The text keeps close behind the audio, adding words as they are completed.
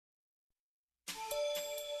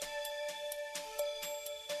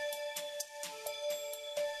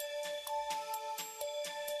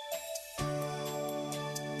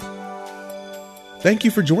Thank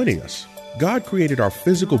you for joining us. God created our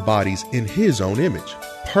physical bodies in His own image,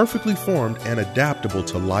 perfectly formed and adaptable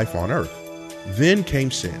to life on earth. Then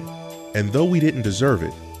came sin, and though we didn't deserve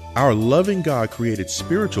it, our loving God created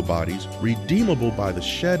spiritual bodies redeemable by the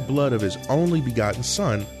shed blood of His only begotten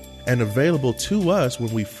Son and available to us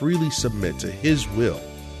when we freely submit to His will.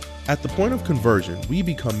 At the point of conversion, we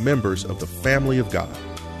become members of the family of God.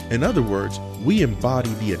 In other words, we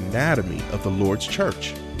embody the anatomy of the Lord's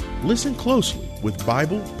church. Listen closely with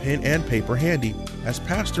Bible, pen, and paper handy as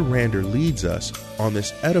Pastor Rander leads us on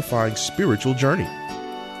this edifying spiritual journey.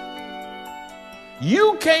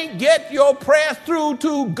 You can't get your prayer through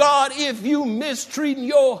to God if you mistreating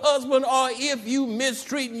your husband or if you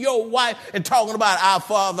mistreating your wife and talking about, our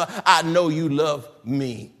Father, I know you love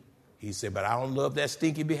me. He said, but I don't love that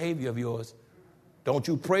stinky behavior of yours. Don't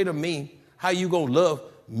you pray to me. How you going to love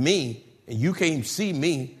me and you can't see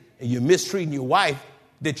me and you're mistreating your wife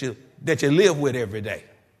that you live with every day?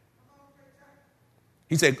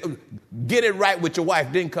 He said, get it right with your wife,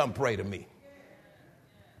 then come pray to me.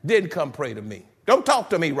 Then come pray to me. Don't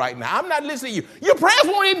talk to me right now. I'm not listening to you. Your prayers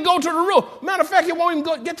won't even go to the roof. Matter of fact, it won't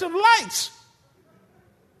even get to the lights.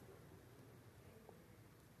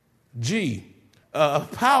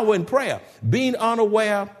 Power in prayer. Being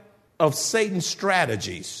unaware of Satan's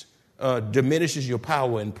strategies diminishes your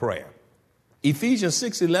power in prayer. Ephesians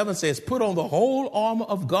 6:11 says, put on the whole armor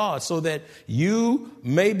of God so that you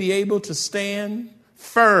may be able to stand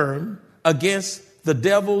firm against the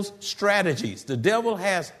devil's strategies. The devil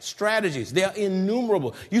has strategies. They're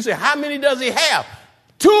innumerable. You say, how many does he have?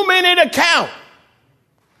 Too many to count.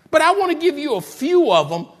 But I want to give you a few of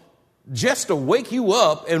them just to wake you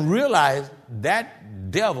up and realize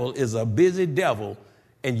that devil is a busy devil,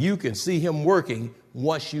 and you can see him working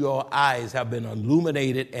once your eyes have been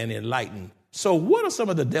illuminated and enlightened. So what are some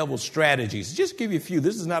of the devil's strategies? Just give you a few.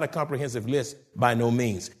 This is not a comprehensive list by no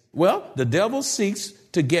means. Well, the devil seeks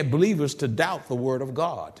to get believers to doubt the word of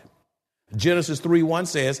God. Genesis 3:1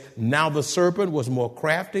 says, now the serpent was more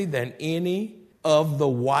crafty than any of the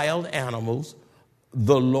wild animals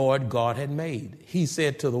the Lord God had made. He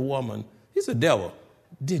said to the woman, he's a devil.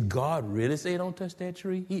 Did God really say don't touch that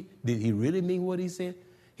tree? Did he really mean what he said?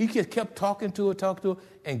 He just kept talking to her,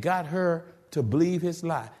 and got her to believe his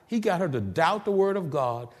lie. He got her to doubt the word of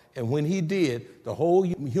God. And when he did, the whole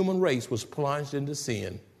human race was plunged into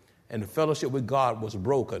sin. And the fellowship with God was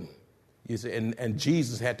broken. You see, and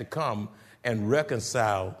Jesus had to come and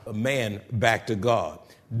reconcile a man back to God.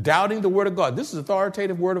 Doubting the word of God. This is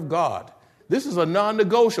authoritative word of God. This is a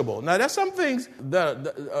non-negotiable. Now, there's some things,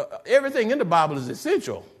 everything in the Bible is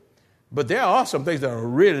essential. But there are some things that are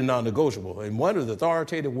really non-negotiable. And one is the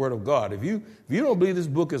authoritative word of God. If you don't believe this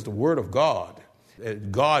book is the word of God,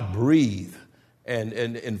 God breathed and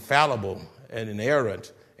infallible and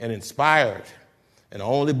inerrant and inspired, and the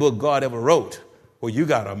only book God ever wrote, well, you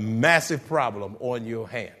got a massive problem on your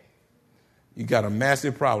hand. You got a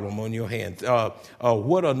massive problem on your hand.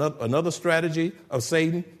 What another strategy of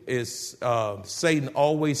Satan is Satan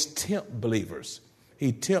always tempt believers.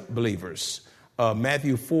 He tempt believers.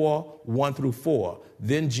 Matthew 4:1-4.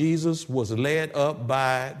 Then Jesus was led up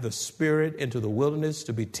by the Spirit into the wilderness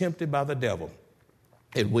to be tempted by the devil.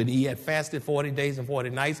 And when he had fasted 40 days and 40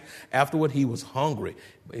 nights, afterward he was hungry.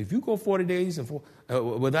 If you go 40 days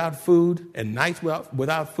without food and nights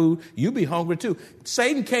without food, you'll be hungry too.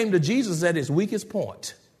 Satan came to Jesus at his weakest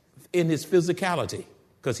point in his physicality,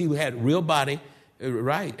 because he had real body,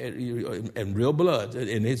 right, and real blood.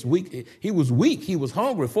 And he was weak. He was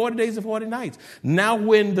hungry 40 days and 40 nights. Now,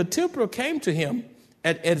 when the tempter came to him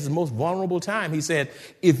at his most vulnerable time, he said,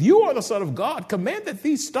 if you are the Son of God, command that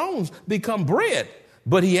these stones become bread.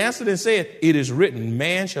 But he answered and said, it is written,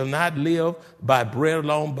 man shall not live by bread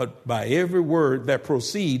alone, but by every word that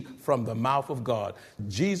proceed from the mouth of God.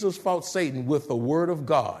 Jesus fought Satan with the word of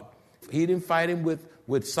God. He didn't fight him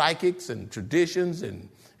with psychics and traditions and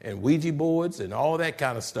Ouija boards and all that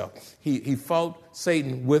kind of stuff. He fought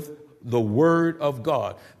Satan with the word of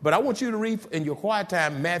God. But I want you to read in your quiet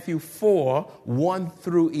time Matthew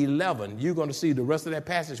 4:1-11. You're going to see the rest of that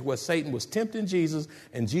passage where Satan was tempting Jesus,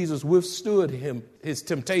 and Jesus withstood his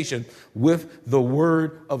temptation with the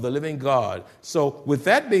word of the living God. So with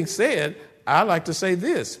that being said, I like to say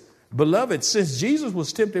this. Beloved, since Jesus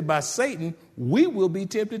was tempted by Satan, we will be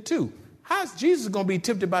tempted too. How's Jesus going to be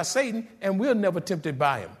tempted by Satan and we're never tempted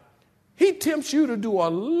by him? He tempts you to do a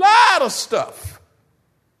lot of stuff.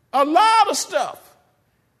 A lot of stuff.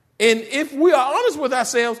 And if we are honest with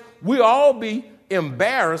ourselves, we'll all be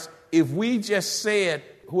embarrassed if we just said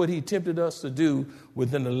what he tempted us to do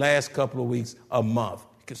within the last couple of weeks, a month.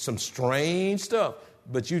 Some strange stuff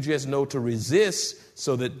but you just know to resist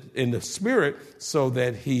so that in the spirit, so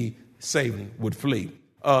that Satan would flee.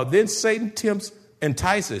 Then Satan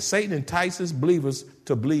entices believers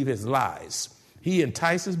to believe his lies. He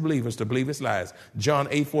entices believers to believe his lies. John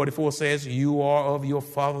 8:44 says, you are of your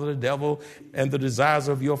father, the devil, and the desires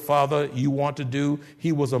of your father you want to do.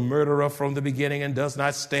 He was a murderer from the beginning and does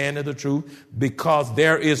not stand in the truth because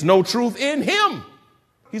there is no truth in him.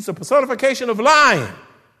 He's the personification of lying.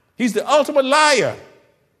 He's the ultimate liar.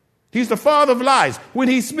 He's the father of lies. When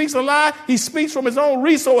he speaks a lie, he speaks from his own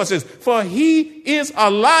resources, for he is a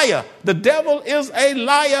liar. The devil is a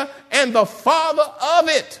liar and the father of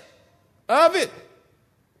it.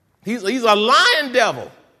 He's a lying devil.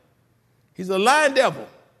 He's a lying devil.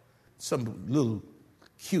 Some little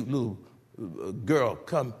cute little girl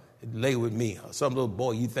come and lay with me, or some little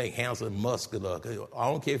boy you think handsome, muscular. I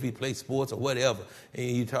don't care if he plays sports or whatever. And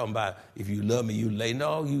you talking about if you love me, you lay.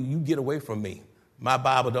 No, you get away from me. My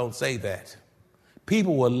Bible don't say that.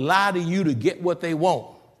 People will lie to you to get what they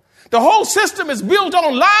want. The whole system is built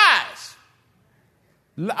on lies.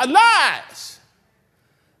 Lies.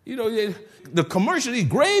 You know, the commercial, these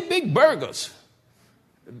great big burgers.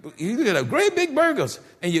 You look at great big burgers,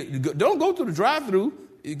 and you don't go through the drive-through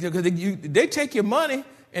because they take your money,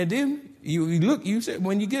 and then you say,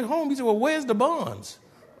 when you get home, you say, well, where's the buns?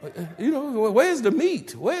 Where's the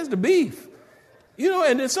meat? Where's the beef?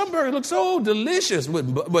 And then some burgers look so delicious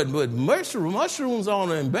with mushrooms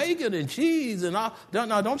on it and bacon and cheese and all. Don't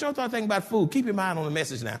y'all start thinking about food. Keep your mind on the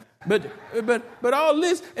message now. But all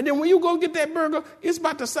this, and then when you go get that burger, it's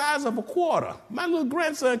about the size of a quarter. My little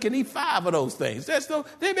grandson can eat 5 of those things.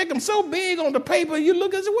 They make them so big on the paper. You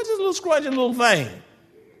look and say, what's this little scrunchy little thing?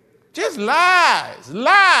 Just lies.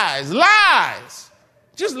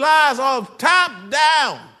 Just lies all top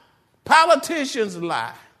down. Politicians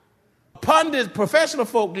lie. Pundits, professional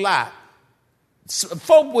folk lie.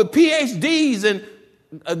 Folk with PhDs and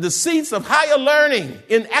the seats of higher learning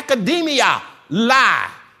in academia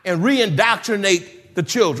lie and re-indoctrinate the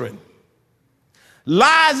children.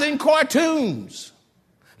 Lies in cartoons.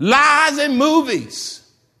 Lies in movies.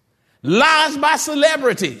 Lies by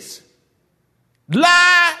celebrities.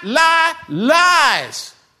 Lies.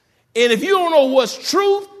 And if you don't know what's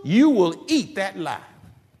truth, you will eat that lie.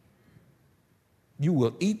 You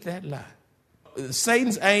will eat that lie.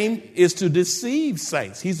 Satan's aim is to deceive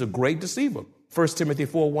saints. He's a great deceiver. 1 Timothy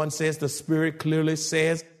 4:1 says, the Spirit clearly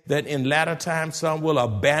says that in latter times some will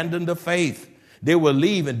abandon the faith. They will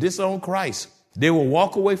leave and disown Christ. They will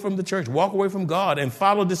walk away from the church, walk away from God, and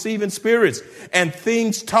follow deceiving spirits and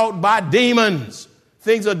things taught by demons.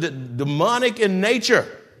 Things are demonic in nature.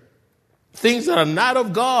 Things that are not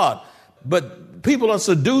of God. But people are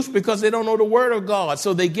seduced because they don't know the word of God,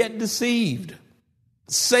 so they get deceived.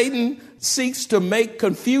 Satan seeks to make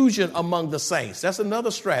confusion among the saints. That's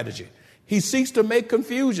another strategy. He seeks to make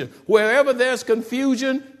confusion. Wherever there's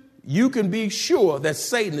confusion, you can be sure that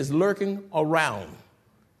Satan is lurking around.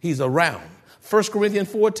 He's around. 1 Corinthians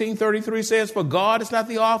 14:33 says, for God is not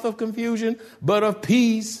the author of confusion, but of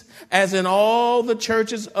peace, as in all the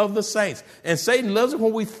churches of the saints. And Satan loves it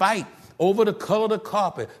when we fight over the color of the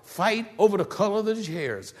carpet, fight over the color of the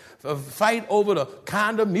chairs, fight over the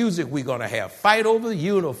kind of music we're going to have, fight over the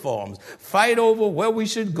uniforms, fight over where we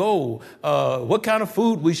should go, what kind of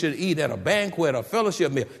food we should eat at a banquet or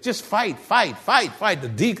fellowship meal. Just fight.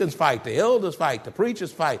 The deacons fight, the elders fight, the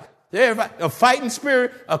preachers fight. A fighting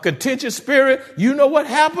spirit, a contentious spirit. You know what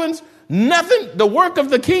happens? Nothing. The work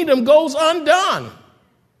of the kingdom goes undone.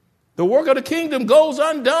 The work of the kingdom goes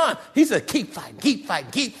undone. He said, keep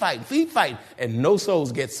fighting, and no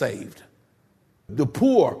souls get saved. The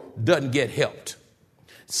poor doesn't get helped.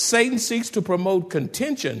 Satan seeks to promote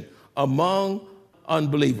contention among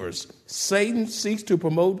unbelievers.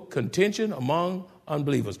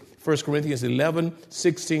 1 Corinthians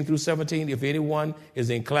 11:16-17. If anyone is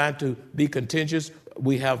inclined to be contentious,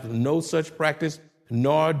 we have no such practice,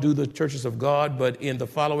 nor do the churches of God. But in the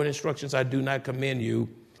following instructions, I do not commend you.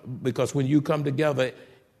 Because when you come together,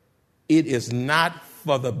 it is not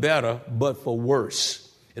for the better, but for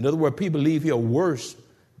worse. In other words, people leave here worse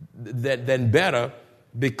than better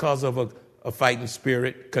because of a fighting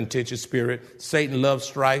spirit, contentious spirit. Satan loves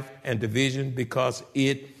strife and division because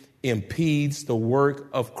it impedes the work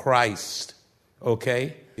of Christ.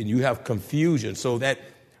 Okay? And you have confusion. So that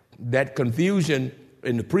confusion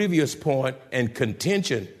in the previous point and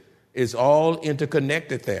contention is all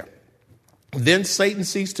interconnected there. Then Satan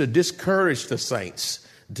seeks to discourage the saints.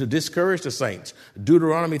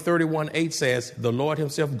 Deuteronomy 31:8 says, the Lord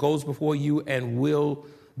himself goes before you and will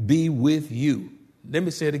be with you. Let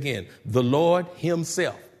me say it again. The Lord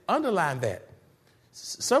himself. Underline that.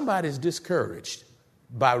 Somebody's discouraged.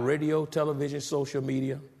 by radio, television, social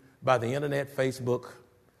media, by the internet, Facebook.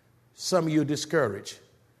 Some of you are discouraged.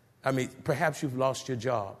 I mean, perhaps you've lost your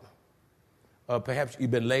job. Perhaps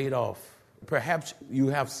you've been laid off. Perhaps you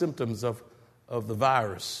have symptoms of the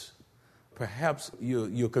virus. Perhaps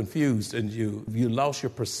you're confused and you lost your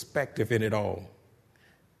perspective in it all.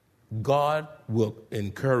 God will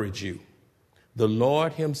encourage you. The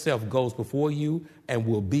Lord himself goes before you and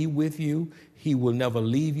will be with you. He will never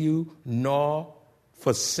leave you nor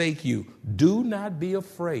forsake you. Do not be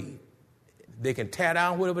afraid. They can tear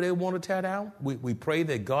down whatever they want to tear down. We pray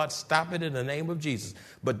that God stop it in the name of Jesus.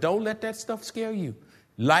 But don't let that stuff scare you.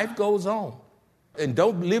 Life goes on. And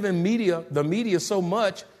don't live in the media so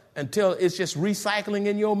much until it's just recycling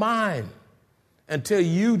in your mind. Until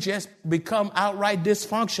you just become outright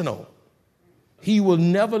dysfunctional. He will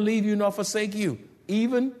never leave you nor forsake you.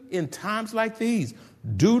 Even in times like these,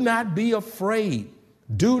 do not be afraid.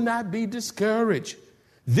 Do not be discouraged.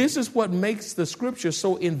 This is what makes the scripture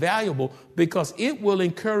so invaluable, because it will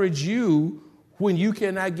encourage you when you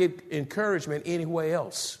cannot get encouragement anywhere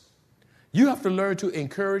else. You have to learn to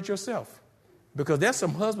encourage yourself, because there's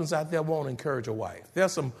some husbands out there won't encourage a wife.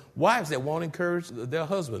 There's some wives that won't encourage their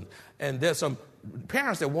husband. And there's some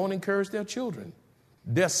parents that won't encourage their children.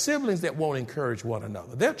 There's siblings that won't encourage one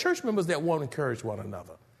another. There are church members that won't encourage one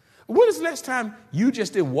another. When is the last time you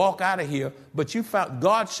just didn't walk out of here, but you found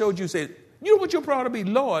God showed you, said, you know what your prayer ought to be?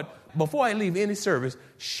 Lord, before I leave any service,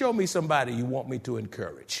 show me somebody you want me to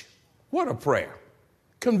encourage. What a prayer.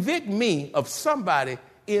 Convict me of somebody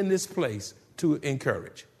in this place to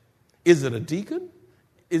encourage. Is it a deacon?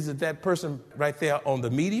 Is it that person right there on the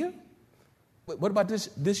media? What about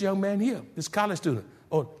this young man here, this college student?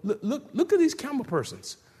 Oh, look at these camera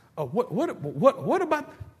persons. What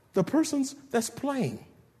about the persons that's playing?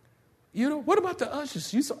 You know, what about the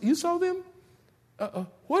ushers? You saw them?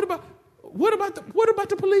 What about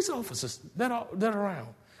the police officers that are around?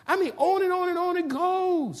 I mean, on and on and on it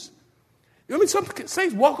goes. I mean, some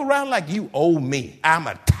saints walk around like you owe me. I'm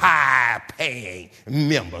a tithe-paying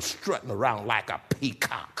member strutting around like a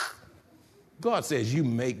peacock. God says, you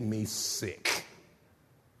make me sick.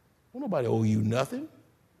 Well, nobody owe you nothing.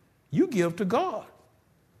 You give to God.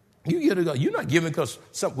 You give to God. You're not giving because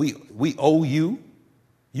we owe you.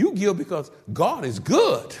 You give because God is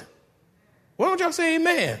good. Why don't y'all say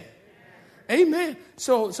amen? Amen.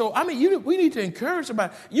 So I mean, we need to encourage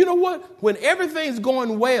somebody. You know what? When everything's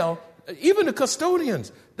going well, even the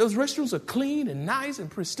custodians, those restrooms are clean and nice and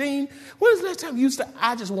pristine. When was the last time you used to?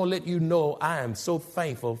 I just want to let you know I am so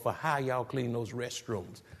thankful for how y'all clean those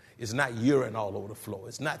restrooms. It's not urine all over the floor.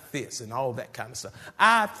 It's not this and all that kind of stuff.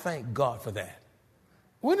 I thank God for that.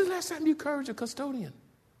 When is the last time you encouraged a custodian?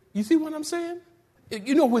 You see what I'm saying?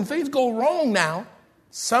 You know, when things go wrong now,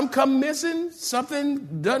 some come missing,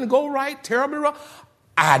 something doesn't go right, terribly wrong.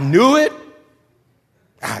 I knew it.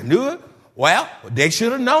 Well, they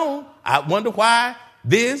should have known. I wonder why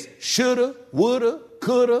this, shoulda, woulda,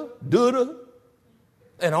 coulda, doulda,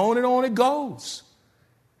 and on it goes.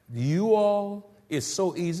 You all, it's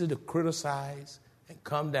so easy to criticize and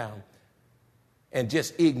come down and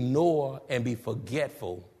just ignore and be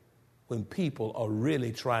forgetful when people are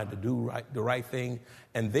really trying to do the right thing,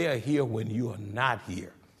 and they are here when you are not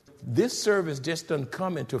here. This service just doesn't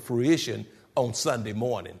come into fruition on Sunday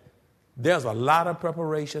morning. There's a lot of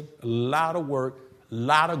preparation, a lot of work, a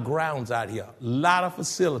lot of grounds out here, a lot of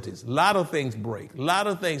facilities, a lot of things break, a lot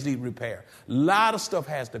of things need repair, a lot of stuff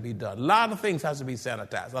has to be done, a lot of things has to be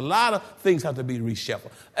sanitized, a lot of things have to be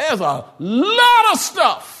reshuffled. There's a lot of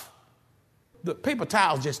stuff. The paper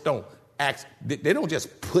towels just don't act, they don't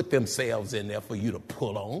just put themselves in there for you to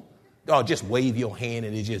pull on, or just wave your hand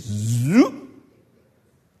and it just zoop.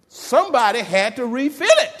 Somebody had to refill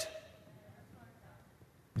it.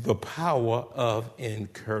 The power of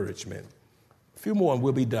encouragement. A few more and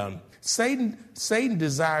we'll be done. Satan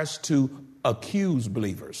desires to accuse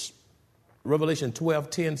believers. Revelation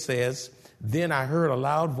 12:10 says, "Then I heard a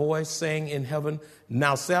loud voice saying in heaven,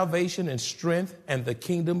 now salvation and strength and the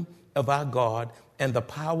kingdom of our God and the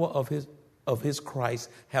power of his Christ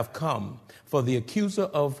have come. For the accuser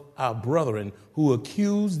of our brethren who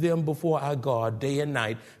accused them before our God day and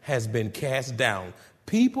night has been cast down."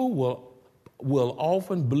 People will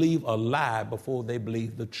often believe a lie before they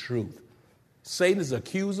believe the truth. Satan is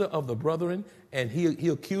accuser of the brethren, and he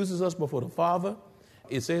accuses us before the Father.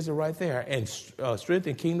 It says it right there. And strength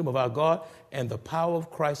and kingdom of our God and the power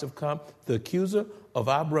of Christ have come. The accuser of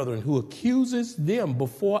our brethren who accuses them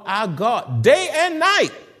before our God day and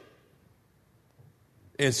night.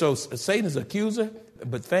 And so Satan is accuser,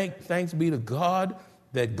 but thanks be to God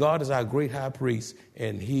that God is our great high priest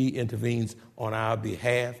and he intervenes on our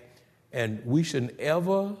behalf. And we shouldn't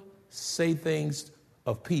ever say things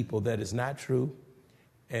of people that is not true.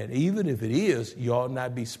 And even if it is, you ought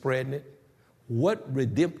not be spreading it. What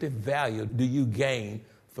redemptive value do you gain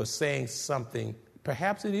for saying something?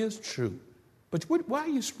 Perhaps it is true, but why are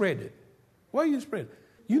you spreading it? Why are you spreading it?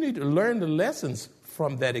 You need to learn the lessons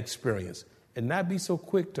from that experience and not be so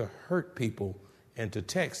quick to hurt people and to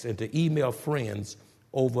text and to email friends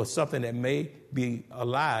over something that may be a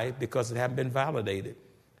lie because it hasn't been validated.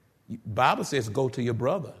 Bible says go to your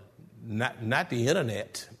brother, not the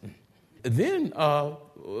internet. Then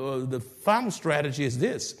the final strategy is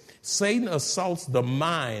this. Satan assaults the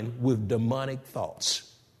mind with demonic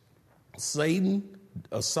thoughts. Satan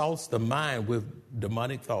assaults the mind with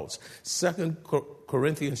demonic thoughts. 2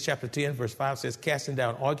 Corinthians chapter 10, verse 5 says, casting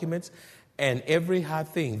down arguments and every high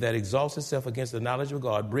thing that exalts itself against the knowledge of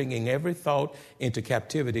God, bringing every thought into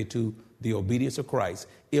captivity to the obedience of Christ.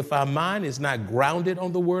 If our mind is not grounded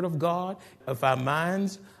on the word of God, if our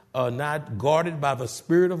minds are not guarded by the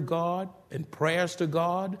Spirit of God and prayers to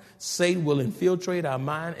God, Satan will infiltrate our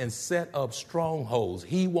mind and set up strongholds.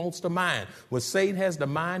 He wants the mind. When Satan has the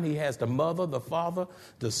mind, he has the mother, the father,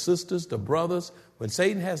 the sisters, the brothers. When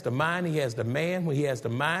Satan has the mind, he has the man. When he has the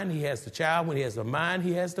mind, he has the child. When he has the mind,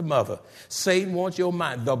 he has the mother. Satan wants your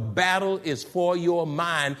mind. The battle is for your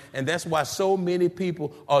mind, and that's why so many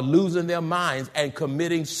people are losing their minds and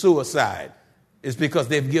committing suicide. It's because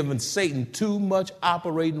they've given Satan too much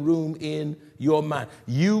operating room in your mind.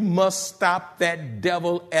 You must stop that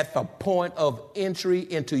devil at the point of entry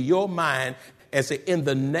into your mind and say, in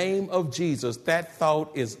the name of Jesus, that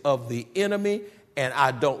thought is of the enemy and I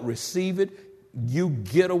don't receive it. You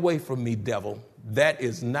get away from me, devil. That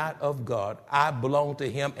is not of God. I belong to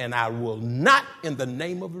him and I will not, in the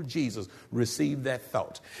name of Jesus, receive that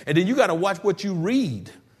thought. And then you got to watch what you read.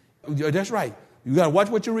 That's right. You got to watch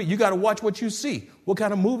what you read. You got to watch what you see, what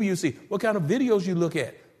kind of movie you see, what kind of videos you look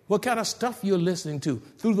at, what kind of stuff you're listening to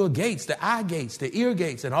through the gates, the eye gates, the ear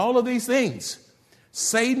gates, and all of these things.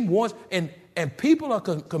 Satan wants, and people are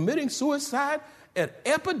committing suicide at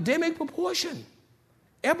epidemic proportion.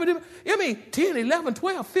 Epidemic. I mean, 10, 11,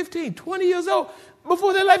 12, 15, 20 years old,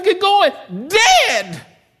 before their life get going, dead.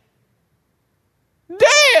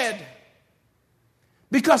 Dead.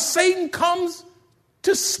 Because Satan comes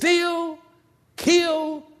to steal,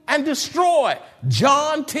 kill, and destroy.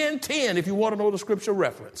 John 10:10, if you want to know the scripture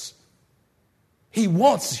reference. He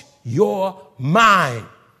wants your mind.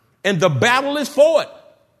 And the battle is for it.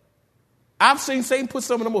 I've seen Satan put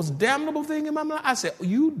some of the most damnable thing in my mind. I said,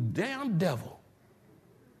 you damn devil.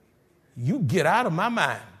 You get out of my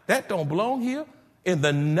mind. That don't belong here. In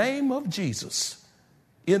the name of Jesus.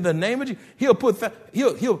 In the name of Jesus. He'll put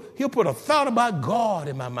a thought about God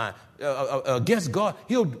in my mind. Against God.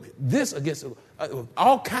 Against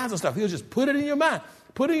all kinds of stuff. He'll just put it in your mind.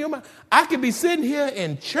 Put it in your mind. I could be sitting here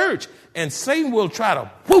in church and Satan will try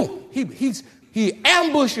to, he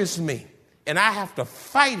ambushes me. And I have to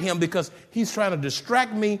fight him because he's trying to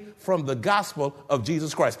distract me from the gospel of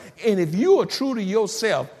Jesus Christ. And if you are true to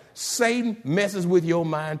yourself, Satan messes with your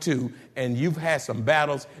mind too. And you've had some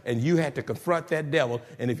battles and you had to confront that devil.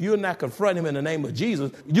 And if you're not confronting him in the name of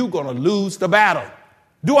Jesus, you're going to lose the battle.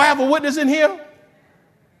 Do I have a witness in here?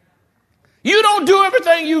 You don't do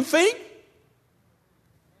everything you think.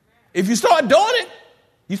 If you start doing it,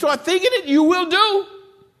 you start thinking it, you will do.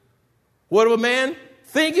 Whatever man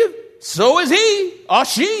thinketh, so is he or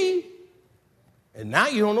she. And now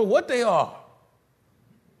you don't know what they are.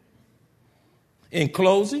 In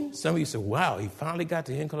closing, some of you say, wow, he finally got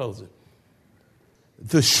to in closing.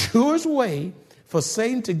 The surest way for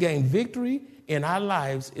Satan to gain victory in our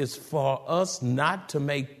lives is for us not to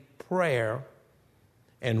make prayer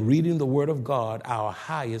and reading the word of God our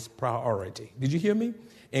highest priority. Did you hear me?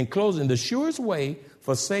 In closing, the surest way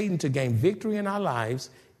for Satan to gain victory in our lives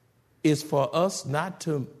is for us not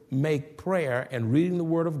to make prayer and reading the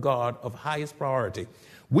word of God of highest priority.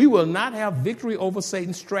 We will not have victory over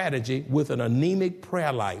Satan's strategy with an anemic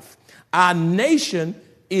prayer life. Our nation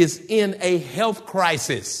is in a health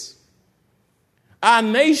crisis. Our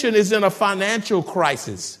nation is in a financial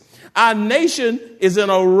crisis. Our nation is in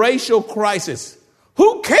a racial crisis.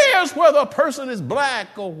 Who cares whether a person is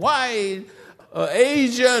black or white or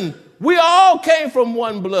Asian? We all came from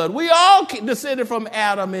one blood. We all descended from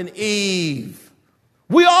Adam and Eve.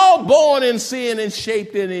 We all born in sin and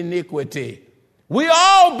shaped in iniquity. We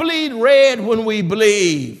all bleed red when we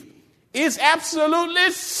believe. It's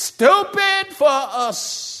absolutely stupid for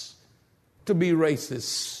us to be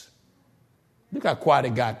racist. Look how quiet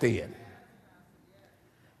it got then.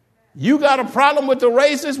 You got a problem with the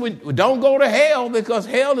racists? We don't go to hell because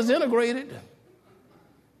hell is integrated.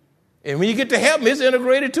 And when you get to heaven, it's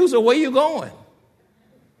integrated too. So where you going?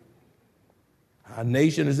 Our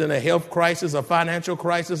nation is in a health crisis, a financial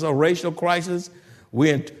crisis, a racial crisis.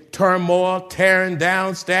 We're in turmoil, tearing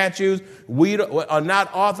down statues. We are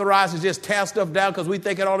not authorized to just tear stuff down because we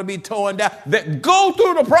think it ought to be torn down. Go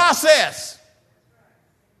through the process.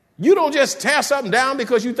 You don't just tear something down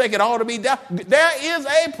because you think it ought to be down. There is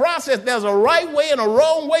a process. There's a right way and a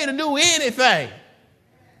wrong way to do anything.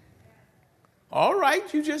 All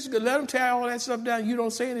right, you just let them tear all that stuff down. You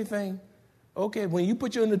don't say anything. Okay, when you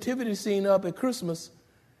put your nativity scene up at Christmas,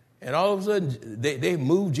 and all of a sudden they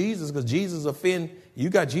move Jesus because Jesus offend. You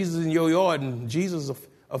got Jesus in your yard, and Jesus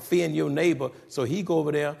offend your neighbor. So he go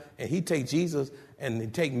over there and he take Jesus and he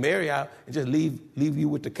take Mary out and just leave you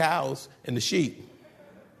with the cows and the sheep.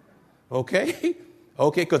 Okay,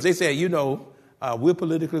 because they say, we're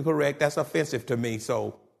politically correct. That's offensive to me.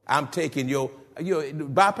 So I'm taking your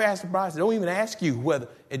bypass the process. Don't even ask you whether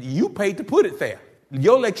you paid to put it there.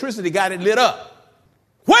 Your electricity got it lit up.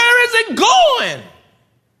 Where is it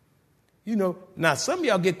going? Now some of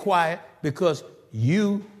y'all get quiet because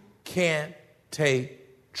you can't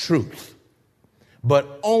take truth.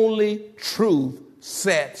 But only truth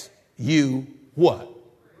sets you what?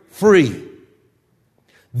 Free.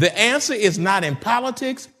 The answer is not in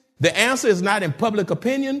politics. The answer is not in public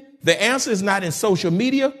opinion. The answer is not in social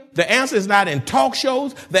media. The answer is not in talk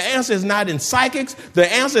shows. The answer is not in psychics. The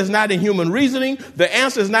answer is not in human reasoning. The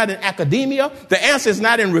answer is not in academia. The answer is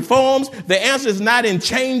not in reforms. The answer is not in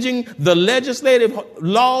changing the legislative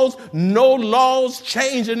laws. No laws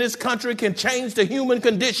changed in this country can change the human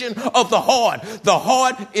condition of the heart. The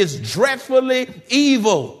heart is dreadfully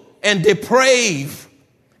evil and depraved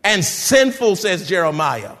and sinful, says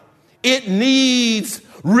Jeremiah. It needs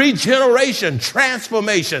regeneration,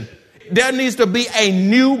 transformation. There needs to be a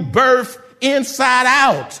new birth inside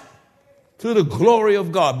out to the glory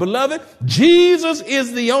of God. Beloved, Jesus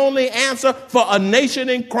is the only answer for a nation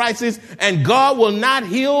in crisis, and God will not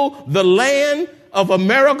heal the land of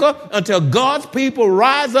America until God's people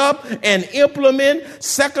rise up and implement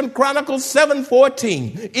 2 Chronicles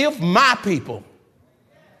 7:14. If my people.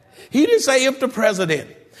 He didn't say if the president.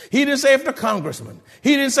 He didn't say if the congressman.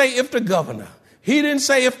 He didn't say if the governor. He didn't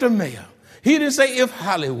say if the mayor. He didn't say if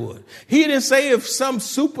Hollywood. He didn't say if some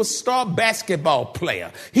superstar basketball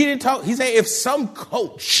player. He said if some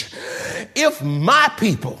coach. If my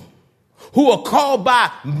people who are called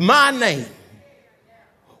by my name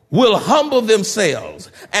will humble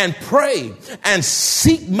themselves and pray and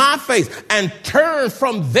seek my face and turn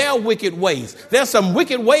from their wicked ways. There's some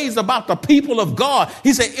wicked ways about the people of God.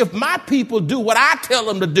 He said, if my people do what I tell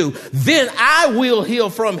them to do, then I will heal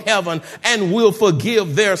from heaven and will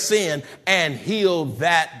forgive their sin and heal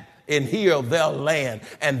their land.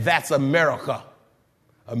 And that's America.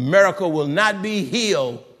 America will not be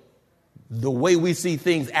healed the way we see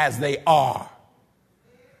things as they are.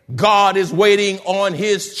 God is waiting on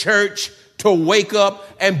his church to wake up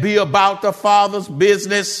and be about the Father's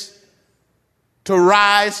business, to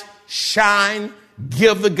rise, shine,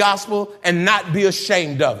 give the gospel, and not be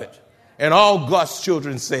ashamed of it. And all God's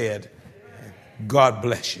children said, God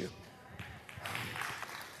bless you.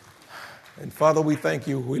 And Father, we thank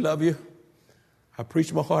you. We love you. I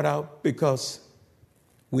preach my heart out because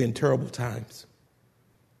we're in terrible times.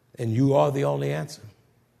 And you are the only answer.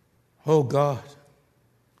 Oh, God.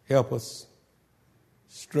 Help us,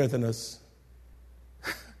 strengthen us,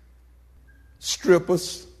 strip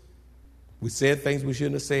us. We said things we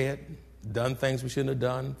shouldn't have said, done things we shouldn't have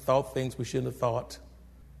done, thought things we shouldn't have thought.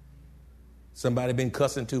 Somebody been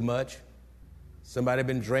cussing too much. Somebody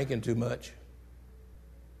been drinking too much.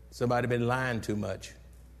 Somebody been lying too much.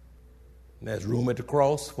 And there's room at the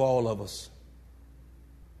cross for all of us.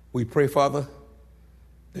 We pray, Father,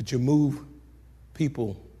 that you move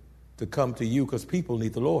people to come to you because people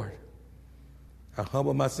need the Lord. I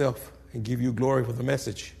humble myself and give you glory for the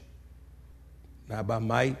message. Not by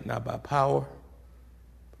might, not by power,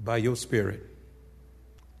 but by your Spirit.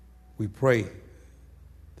 We pray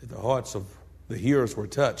that the hearts of the hearers were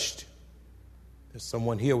touched. There's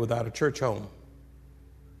someone here without a church home.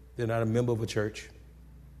 They're not a member of a church.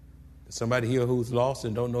 There's somebody here who's lost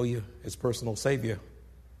and don't know you as personal Savior.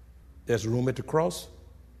 There's room at the cross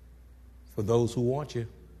for those who want you.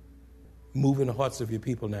 Move in the hearts of your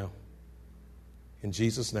people now. In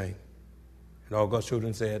Jesus' name. And all God's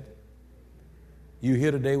children said, you're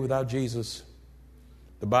here today without Jesus.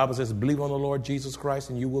 The Bible says, believe on the Lord Jesus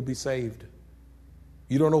Christ and you will be saved.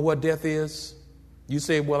 You don't know what death is? You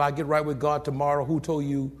say, well, I get right with God tomorrow. Who told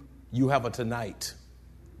you you have a tonight?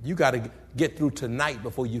 You got to get through tonight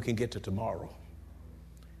before you can get to tomorrow.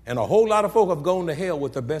 And a whole lot of folk have gone to hell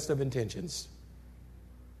with the best of intentions.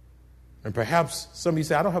 And perhaps some of you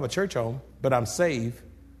say, I don't have a church home, but I'm saved,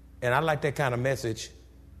 and I like that kind of message.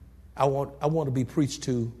 I want to be preached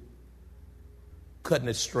to cutting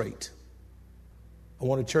it straight. I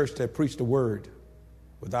want a church that preach the word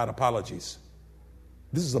without apologies.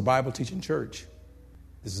 This is a Bible teaching church.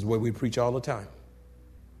 This is where we preach all the time.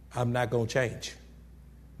 I'm not going to change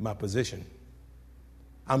my position.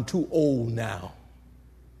 I'm too old now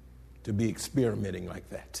to be experimenting like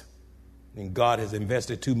that. And God has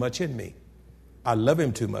invested too much in me. I love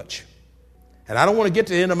him too much. And I don't want to get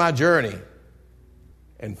to the end of my journey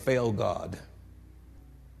and fail God.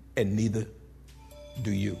 And neither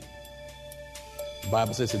do you. The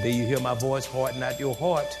Bible says, today you hear my voice, harden not your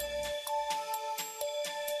heart.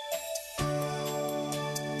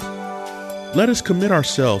 Let us commit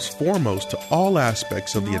ourselves foremost to all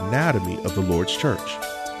aspects of the anatomy of the Lord's church.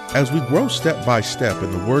 As we grow step by step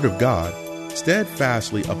in the Word of God,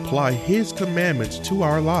 steadfastly apply His commandments to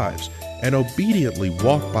our lives, and obediently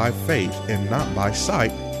walk by faith and not by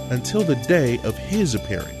sight until the day of His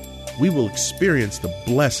appearing, we will experience the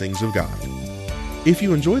blessings of God. If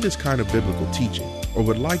you enjoy this kind of biblical teaching or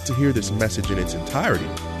would like to hear this message in its entirety,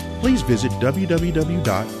 please visit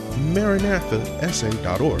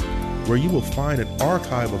www.maranathasa.org, where you will find an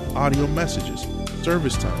archive of audio messages,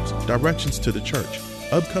 service times, directions to the church,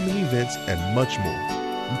 upcoming events, and much more.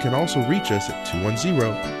 You can also reach us at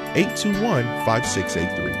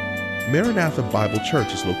 210-821-5683. Maranatha Bible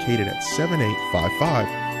Church is located at 7855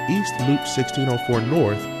 East Loop 1604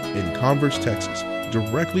 North in Converse, Texas,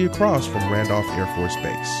 directly across from Randolph Air Force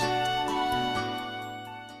Base.